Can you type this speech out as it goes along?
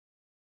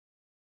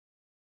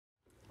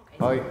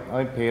Hi,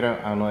 I'm Peter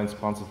and I'm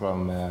sponsored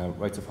from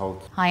Rights of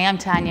Health. Hi, I'm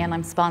Tanya and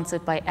I'm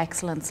sponsored by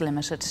Excellence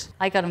Limited.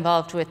 I got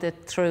involved with it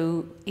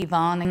through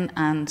Yvonne,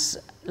 and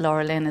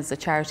LauraLynn is a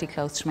charity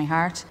close to my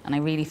heart, and I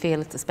really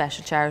feel it's a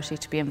special charity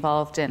to be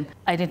involved in.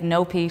 I didn't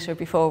know Peter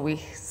before we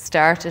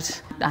started.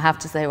 I have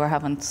to say we're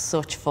having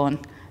such fun.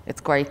 It's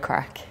great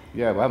crack.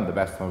 Yeah, we're having the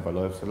best time of our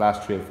lives. The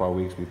last 3 or 4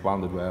 weeks we've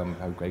bonded well and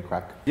had a great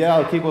crack. Yeah,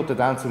 I'll keep up the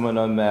dancing when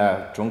I'm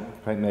drunk,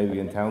 maybe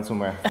in town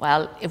somewhere.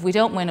 Well, if we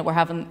don't win it, we're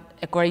having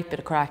a great bit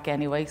of crack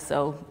anyway,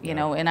 so, you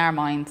know, in our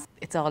minds,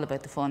 it's all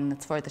about the fun,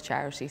 it's for the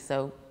charity,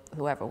 so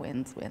whoever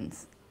wins,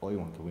 wins. I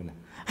want to win it.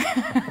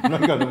 I'm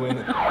not going to win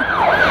it.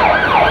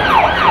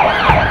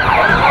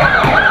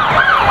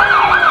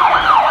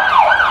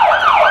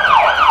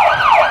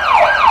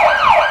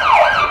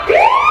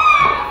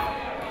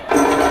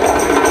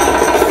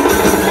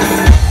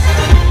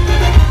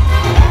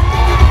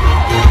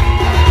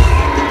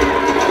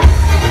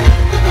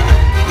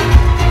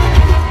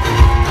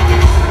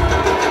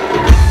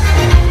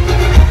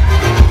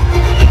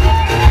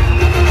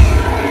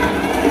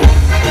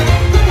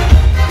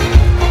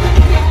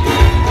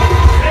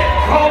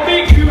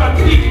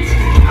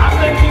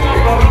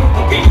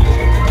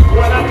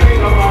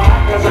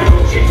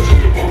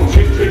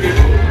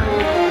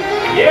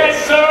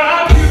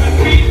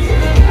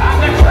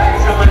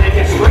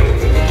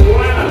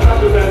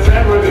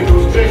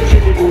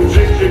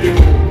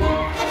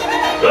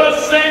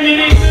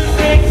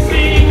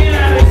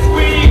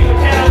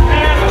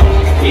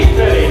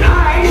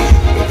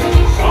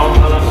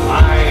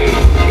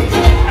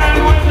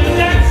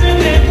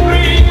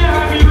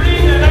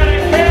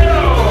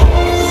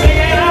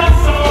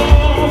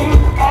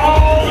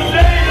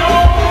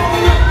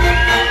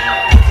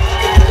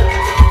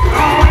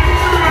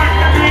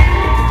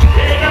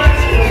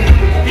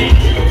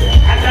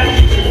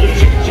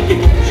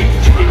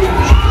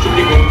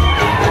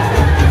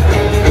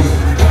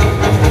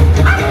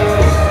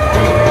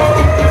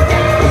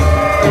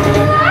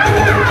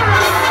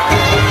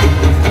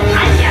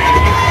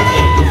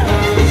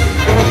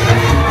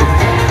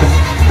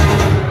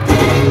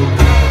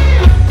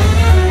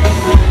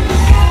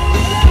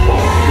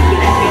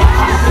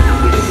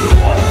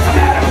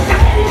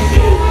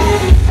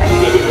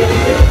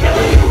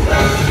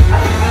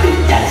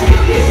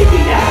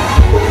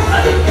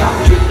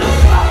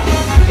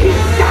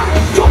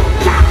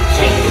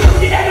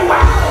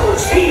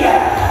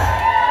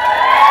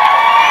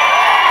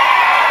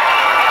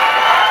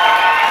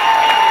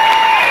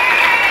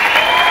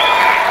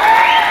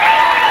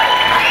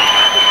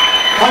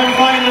 I'm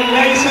finding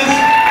laces,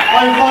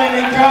 I'm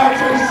finding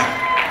garters.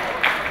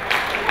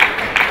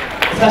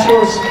 That's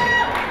yours.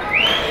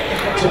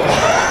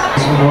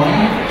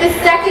 The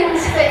second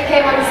that you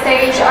came on the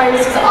stage, I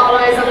was just all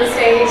eyes on the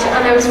stage,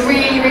 and I was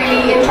really,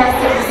 really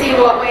interested to see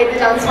what way the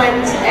dance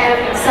went.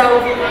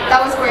 So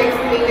that was great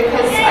for me,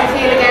 because I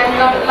feel, again,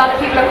 a lot of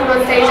people that come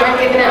on stage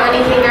aren't giving it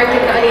anything, aren't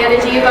giving it any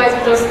energy. You guys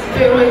were just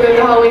boom, boom, boom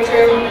the whole way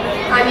through,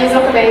 and you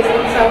look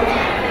amazing. So,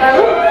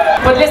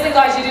 But listen,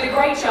 guys, you did a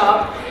great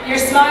job.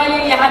 You're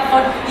smiling, you had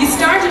fun. You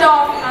started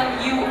off and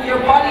your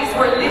bodies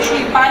were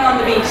literally bang on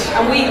the beat.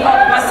 And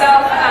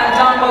myself and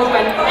Don both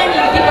went,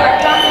 finally, people are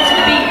dancing to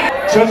the beat.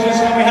 Judges,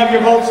 can we have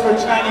your votes for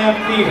Tanya and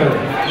Peter?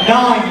 9,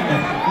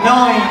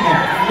 9,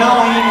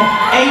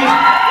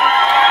 9, 8.